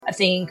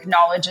think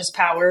knowledge is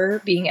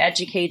power. Being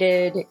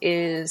educated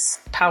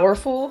is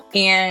powerful,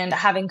 and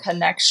having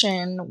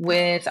connection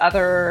with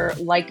other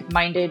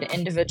like-minded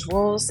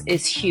individuals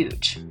is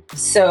huge.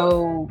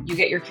 So you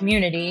get your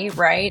community,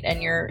 right? And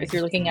if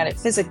you're looking at it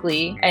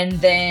physically, and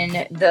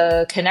then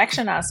the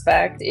connection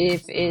aspect,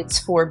 if it's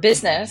for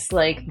business,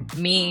 like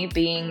me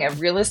being a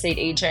real estate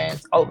agent,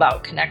 it's all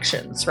about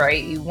connections,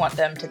 right? You want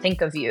them to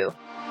think of you.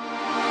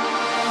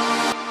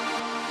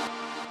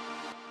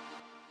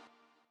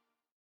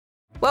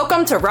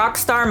 Welcome to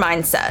Rockstar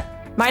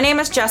Mindset. My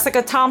name is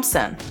Jessica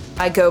Thompson.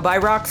 I go by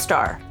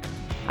Rockstar.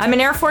 I'm an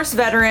Air Force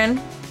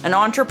veteran, an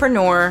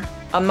entrepreneur,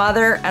 a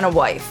mother, and a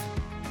wife.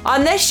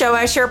 On this show,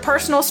 I share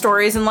personal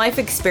stories and life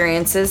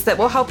experiences that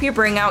will help you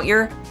bring out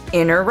your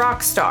inner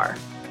rockstar.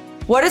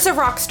 What is a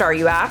rockstar,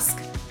 you ask?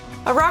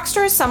 A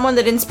rockstar is someone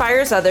that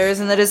inspires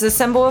others and that is a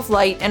symbol of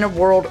light in a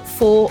world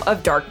full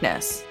of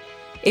darkness.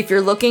 If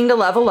you're looking to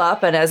level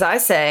up and, as I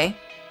say,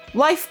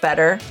 life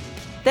better,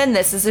 then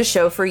this is a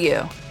show for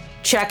you.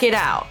 Check it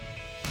out.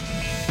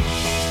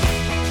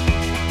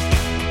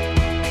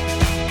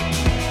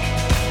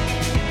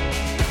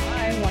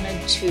 I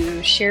wanted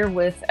to share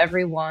with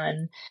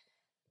everyone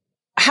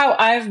how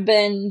I've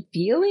been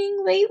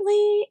feeling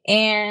lately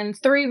and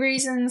 3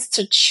 reasons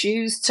to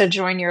choose to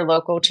join your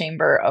local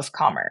chamber of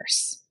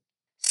commerce.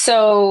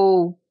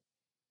 So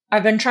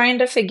I've been trying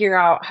to figure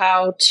out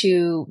how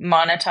to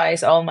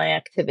monetize all my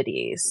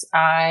activities.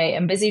 I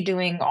am busy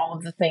doing all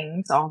of the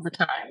things all the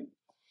time.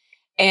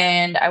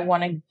 And I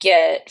want to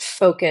get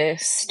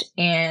focused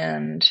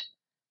and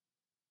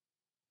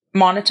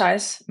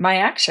monetize my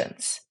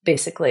actions,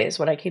 basically, is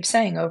what I keep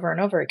saying over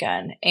and over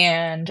again.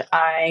 And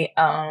I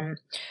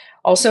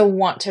also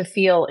want to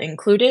feel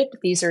included.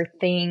 These are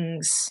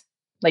things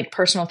like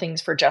personal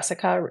things for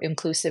Jessica.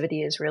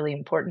 Inclusivity is really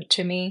important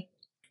to me.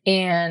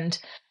 And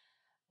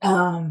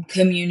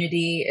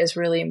community is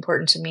really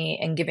important to me,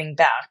 and giving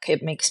back.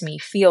 It makes me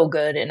feel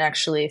good and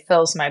actually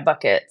fills my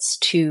buckets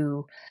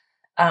to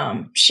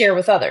share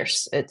with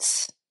others.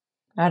 It's,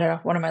 I don't know,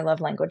 one of my love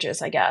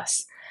languages, I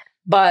guess.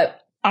 But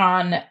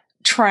on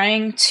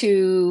trying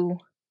to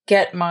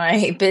get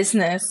my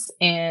business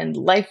and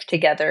life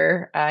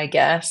together, I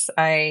guess,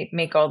 I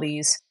make all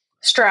these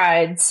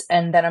strides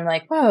and then I'm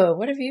like, whoa,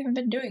 what have you even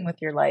been doing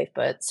with your life?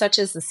 But such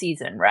is the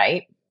season,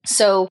 right?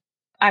 So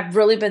I've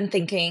really been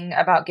thinking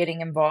about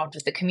getting involved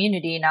with the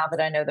community now that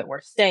I know that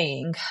we're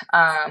staying.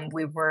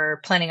 We were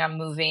planning on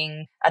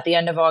moving at the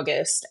end of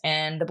August,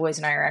 and the boys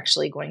and I are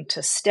actually going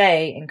to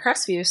stay in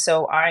Crestview.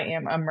 So I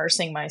am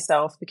immersing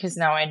myself because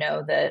now I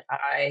know that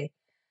I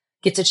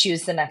get to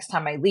choose the next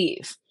time I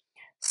leave.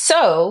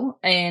 So,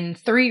 in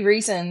 3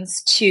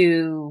 reasons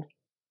to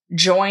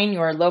join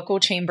your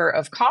local chamber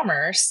of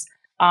commerce,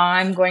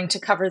 I'm going to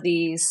cover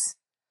these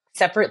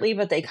separately,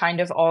 but they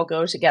kind of all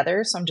go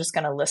together. So I'm just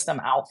going to list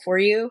them out for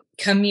you.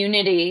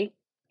 Community,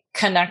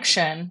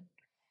 connection,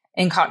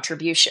 and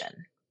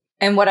contribution.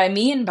 And what I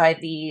mean by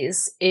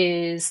these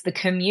is the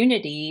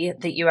community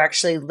that you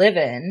actually live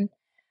in,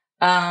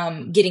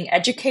 getting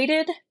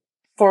educated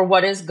for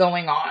what is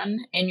going on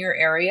in your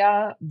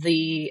area,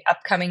 the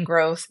upcoming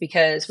growth,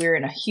 because we're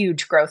in a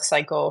huge growth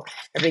cycle.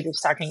 Everybody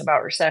keeps talking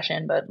about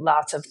recession, but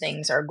lots of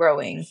things are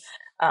growing.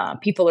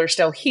 People are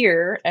still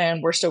here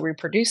and we're still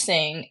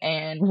reproducing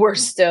and we're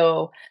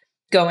still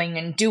going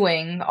and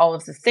doing all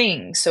of the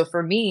things. So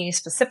for me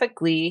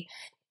specifically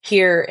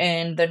here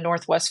in the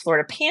Northwest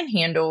Florida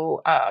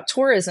Panhandle,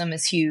 tourism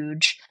is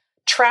huge,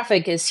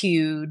 traffic is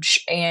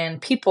huge, and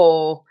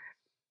people,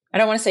 I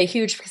don't want to say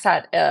huge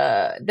because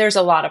there's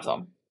a lot of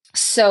them.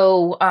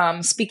 So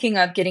speaking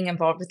of getting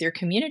involved with your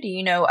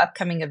community,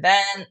 upcoming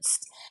events,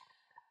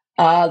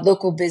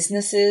 local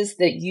businesses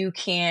that you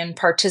can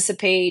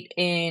participate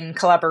in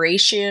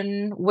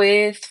collaboration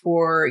with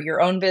for your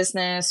own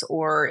business,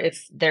 or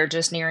if they're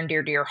just near and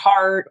dear to your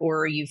heart,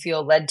 or you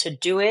feel led to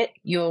do it,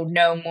 you'll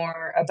know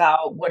more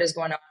about what is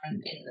going on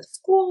in the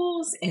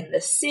schools, in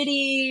the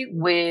city,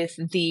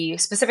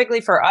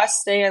 specifically for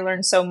us today, I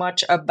learned so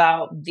much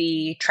about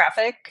the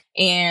traffic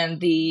and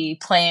the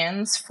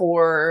plans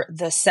for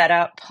the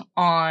setup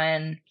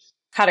on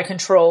how to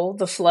control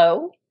the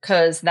flow.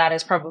 Because that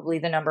is probably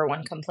the number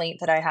 1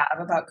 complaint that I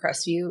have about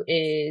Crestview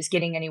is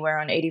getting anywhere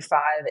on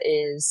 85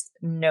 is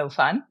no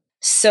fun.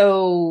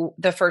 So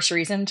the first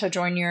reason to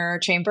join your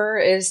chamber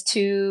is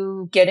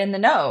to get in the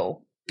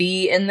know,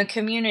 be in the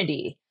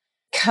community.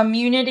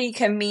 Community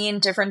can mean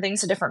different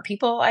things to different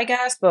people, I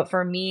guess. But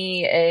for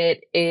me,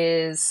 it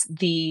is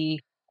the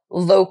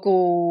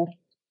local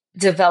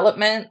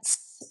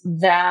developments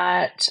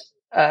that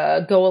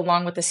go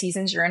along with the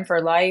seasons you're in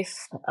for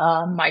life.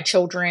 My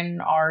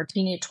children are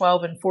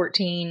 12 and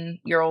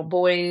 14-year-old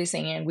boys,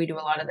 and we do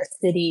a lot of the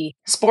city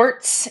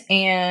sports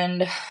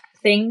and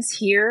things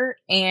here.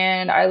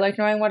 And I like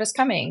knowing what is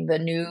coming. The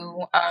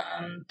new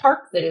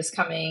park that is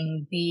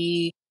coming,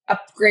 the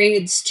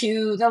upgrades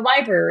to the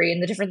library,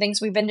 and the different things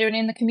we've been doing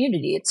in the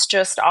community. It's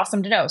just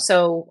awesome to know.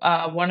 So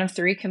 1 of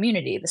 3,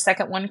 community. The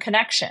second one,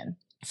 connection.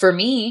 For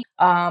me,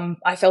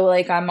 I feel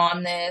like I'm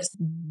on this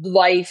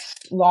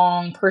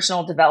lifelong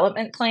personal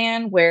development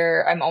plan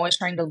where I'm always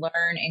trying to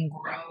learn and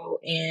grow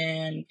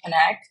and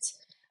connect.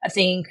 I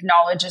think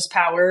knowledge is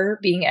power.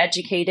 Being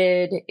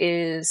educated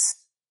is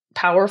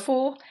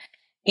powerful,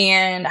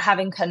 and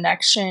having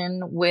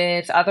connection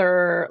with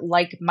other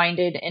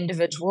like-minded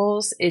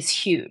individuals is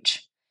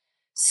huge.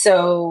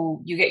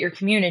 So you get your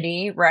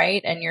community,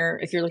 right? And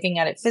if you're looking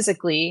at it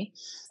physically,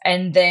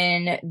 and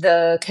then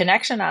the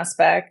connection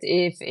aspect,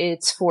 if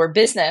it's for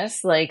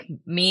business, like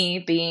me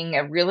being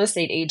a real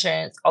estate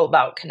agent, it's all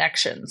about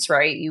connections,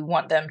 right? You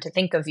want them to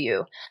think of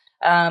you.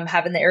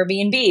 Having the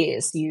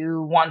Airbnbs,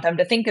 you want them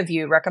to think of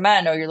you,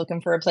 recommend, oh, you're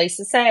looking for a place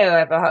to stay. I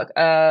have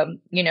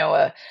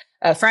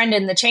a friend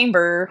in the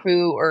chamber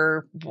who,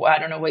 or I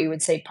don't know what you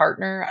would say,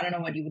 partner. I don't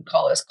know what you would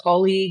call us,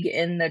 colleague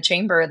in the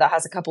chamber that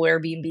has a couple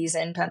Airbnbs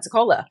in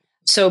Pensacola.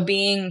 So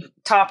being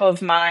top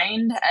of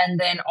mind, and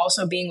then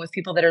also being with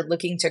people that are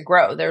looking to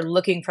grow. They're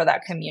looking for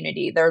that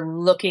community. They're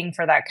looking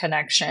for that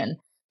connection.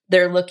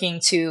 They're looking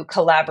to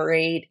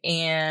collaborate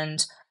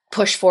and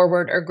push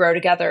forward or grow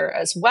together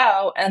as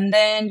well. And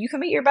then you can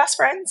meet your best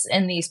friends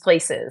in these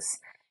places.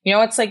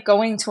 It's like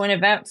going to an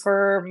event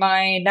for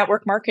my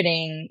network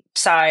marketing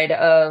side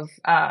of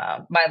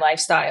my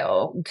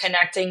lifestyle,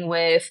 connecting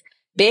with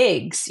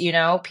bigs,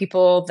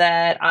 people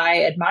that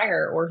I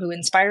admire or who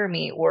inspire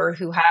me or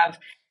who have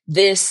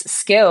this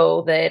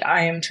skill that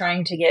I am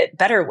trying to get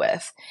better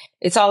with.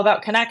 It's all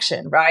about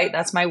connection, right?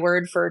 That's my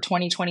word for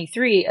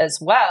 2023 as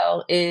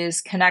well, is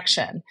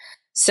connection.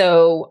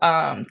 So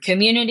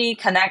community,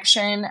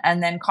 connection,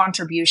 and then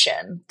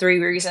contribution. 3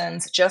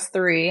 reasons, just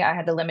 3. I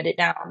had to limit it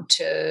down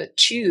to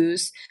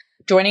choose.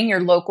 Joining your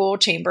local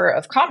chamber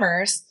of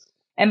commerce.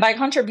 And by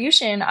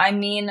contribution, I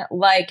mean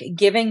like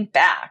giving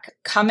back,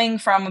 coming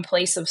from a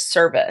place of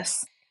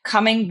service,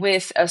 coming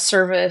with a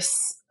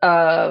service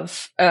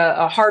of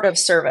a heart of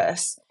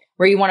service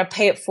where you want to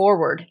pay it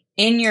forward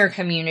in your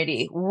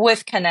community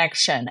with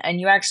connection, and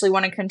you actually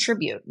want to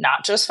contribute,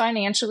 not just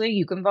financially.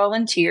 You can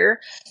volunteer,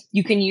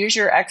 you can use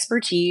your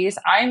expertise.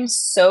 I'm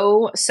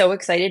so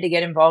excited to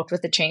get involved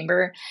with the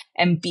chamber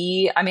and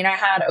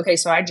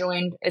I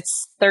joined,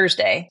 it's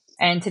Thursday,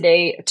 and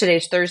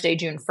today's Thursday,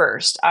 June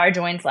 1st. I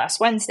joined last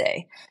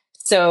Wednesday.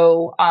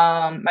 So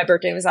my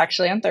birthday was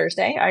actually on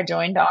Thursday. I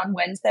joined on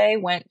Wednesday,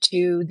 went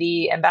to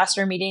the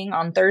ambassador meeting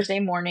on Thursday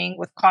morning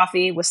with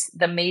coffee with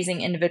the amazing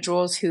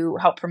individuals who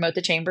help promote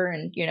the chamber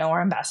and,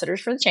 are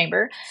ambassadors for the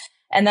chamber.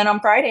 And then on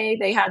Friday,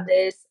 they had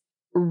this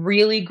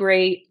really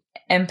great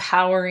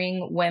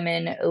empowering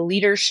women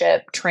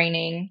leadership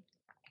training,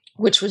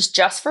 which was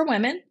just for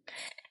women.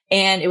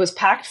 And it was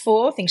packed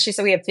full. I think she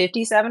said we had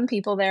 57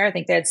 people there. I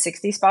think they had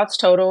 60 spots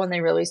total, and they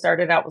really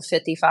started out with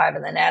 55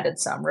 and then added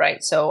some,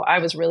 right? So I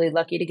was really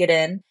lucky to get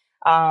in.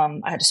 I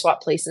had to swap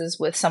places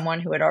with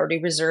someone who had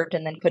already reserved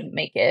and then couldn't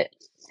make it.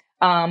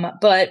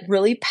 But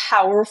really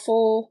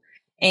powerful,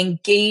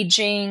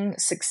 engaging,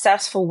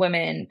 successful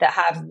women that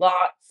have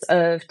lots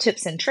of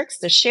tips and tricks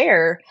to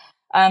share.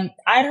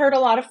 I'd heard a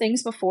lot of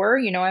things before.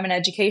 I'm an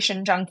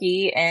education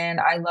junkie and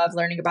I love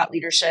learning about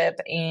leadership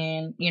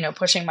and,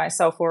 pushing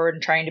myself forward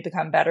and trying to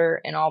become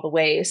better in all the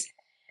ways.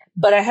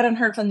 But I hadn't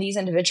heard from these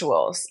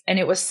individuals. And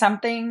it was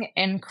something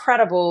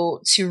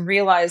incredible to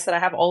realize that I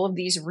have all of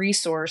these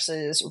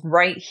resources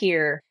right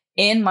here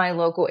in my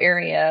local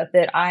area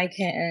that I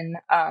can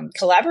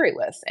collaborate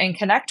with and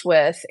connect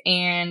with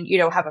and,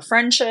 have a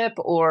friendship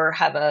or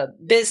have a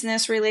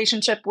business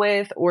relationship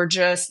with, or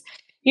just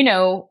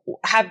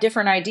have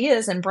different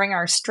ideas and bring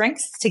our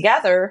strengths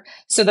together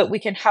so that we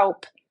can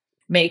help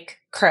make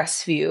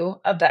Crestview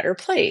a better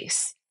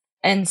place.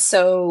 And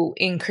so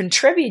in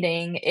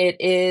contributing, it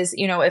is,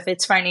 if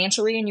it's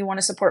financially and you want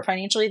to support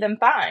financially, then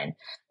fine.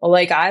 Well,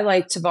 like I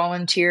like to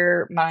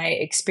volunteer my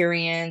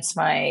experience,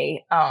 my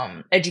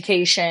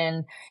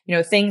education,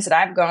 things that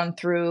I've gone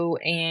through,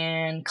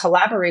 and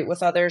collaborate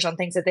with others on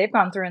things that they've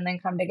gone through, and then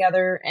come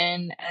together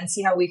and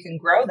see how we can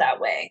grow that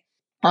way.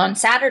 On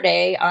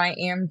Saturday, I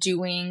am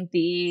doing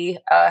the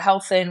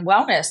Health and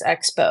Wellness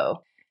Expo,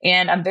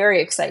 and I'm very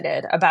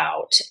excited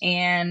about.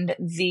 And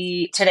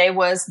today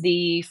was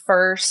the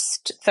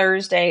first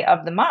Thursday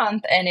of the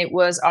month, and it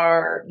was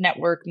our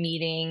network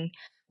meeting.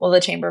 Well,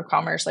 the Chamber of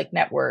Commerce, like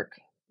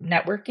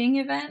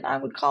networking event, I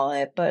would call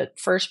it, but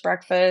first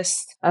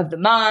breakfast of the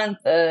month.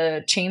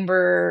 The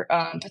chamber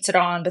puts it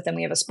on, but then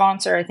we have a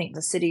sponsor. I think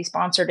the city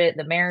sponsored it.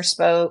 The mayor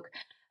spoke.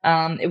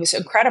 It was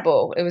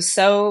incredible. It was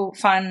so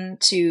fun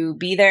to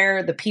be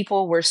there. The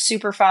people were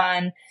super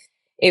fun.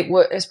 It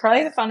was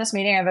probably the funnest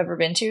meeting I've ever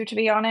been to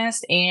be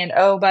honest. And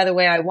oh, by the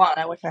way, I won.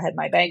 I wish I had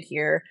my bag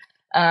here.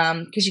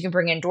 Because you can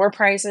bring in door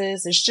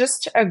prizes. It's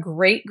just a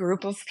great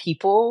group of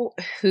people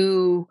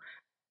who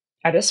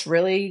I just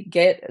really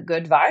get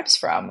good vibes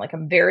from. Like,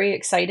 I'm very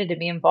excited to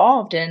be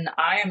involved, and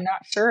I am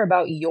not sure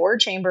about your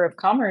Chamber of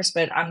Commerce,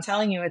 but I'm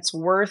telling you, it's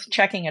worth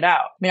checking it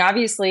out. I mean,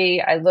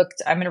 obviously,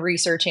 I'm a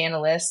research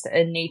analyst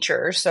in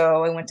nature.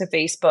 So I went to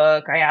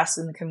Facebook, I asked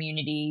in the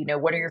community,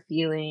 what are your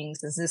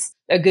feelings? Is this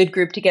a good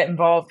group to get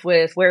involved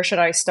with? Where should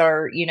I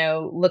start?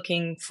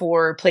 Looking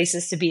for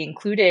places to be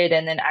included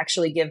and then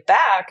actually give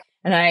back.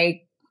 And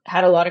I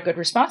had a lot of good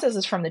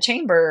responses from the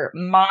chamber.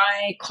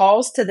 My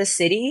calls to the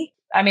city,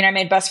 I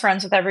made best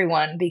friends with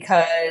everyone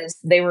because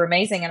they were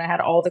amazing and I had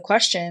all the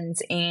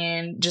questions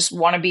and just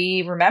want to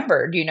be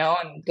remembered.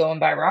 I'm going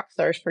by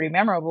Rockstar is pretty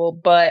memorable,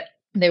 but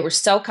they were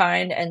so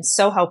kind and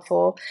so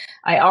helpful.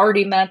 I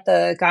already met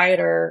the guy at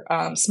our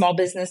small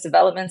business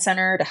development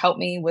center to help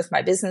me with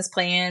my business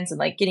plans and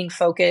like getting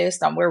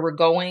focused on where we're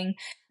going.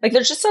 Like,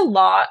 there's just a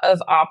lot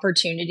of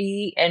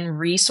opportunity and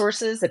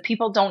resources that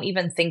people don't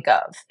even think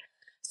of.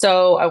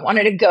 So I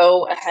wanted to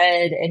go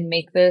ahead and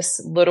make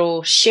this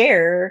little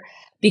share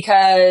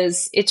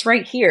because it's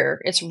right here.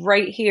 It's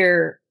right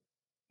here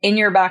in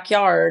your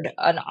backyard,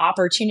 an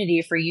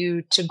opportunity for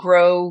you to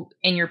grow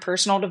in your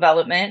personal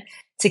development,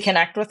 to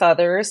connect with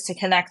others, to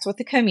connect with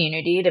the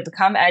community, to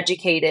become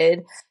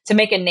educated, to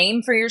make a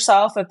name for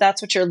yourself if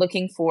that's what you're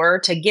looking for,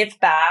 to give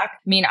back.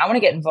 I want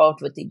to get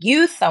involved with the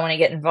youth. I want to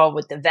get involved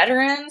with the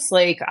veterans.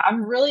 Like,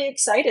 I'm really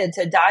excited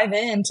to dive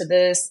into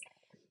this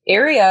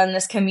area in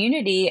this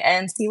community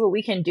and see what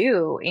we can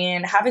do.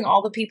 And having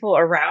all the people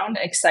around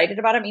excited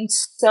about it,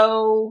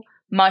 so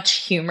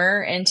much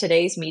humor in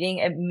today's meeting.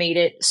 It made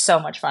it so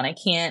much fun. I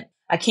can't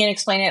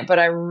explain it, but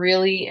I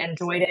really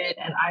enjoyed it.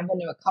 And I've been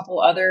to a couple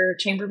other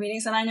chamber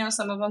meetings and I know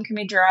some of them can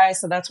be dry.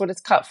 So that's what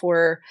it's cut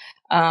for,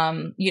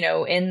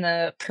 in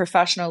the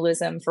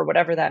professionalism for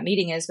whatever that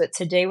meeting is. But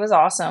today was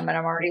awesome. And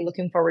I'm already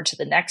looking forward to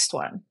the next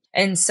one.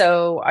 And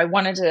so I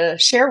wanted to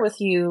share with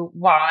you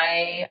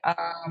why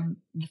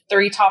the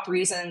 3 top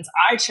reasons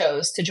I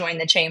chose to join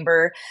the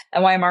chamber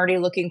and why I'm already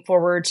looking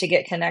forward to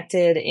get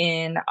connected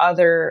in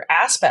other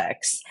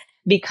aspects.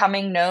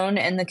 Becoming known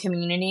in the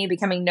community,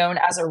 becoming known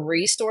as a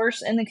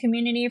resource in the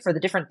community for the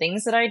different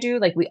things that I do.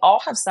 Like, we all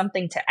have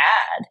something to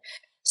add.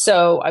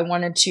 So I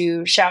wanted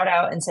to shout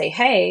out and say,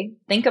 hey,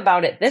 think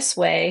about it this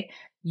way.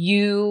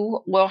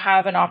 You will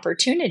have an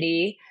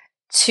opportunity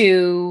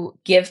to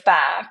give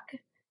back,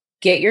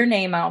 get your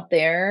name out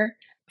there,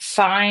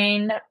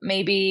 find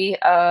maybe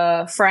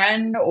a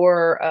friend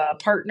or a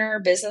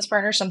partner, business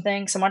partner,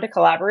 someone to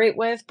collaborate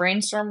with,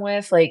 brainstorm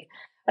with. Like,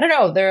 I don't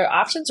know, their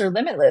options are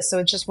limitless. So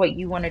it's just what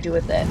you want to do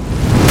with it.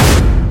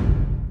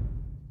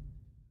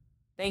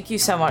 Thank you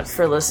so much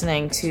for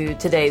listening to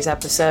today's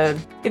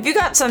episode. If you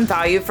got some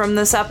value from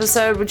this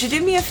episode, would you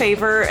do me a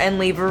favor and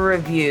leave a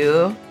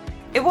review?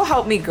 It will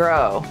help me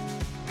grow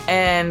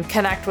and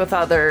connect with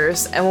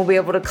others, and we'll be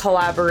able to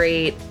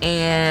collaborate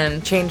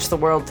and change the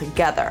world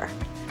together.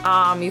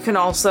 You can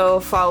also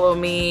follow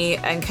me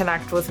and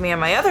connect with me on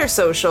my other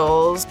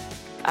socials.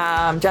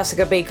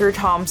 Jessica Baker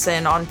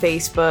Thompson on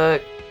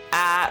Facebook,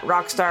 at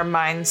Rockstar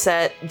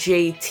Mindset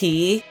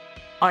JT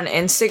on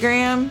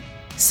Instagram.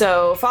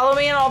 So follow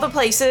me in all the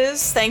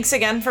places. Thanks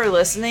again for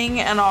listening,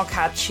 and I'll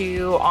catch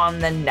you on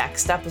the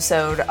next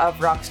episode of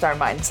Rockstar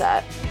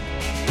Mindset.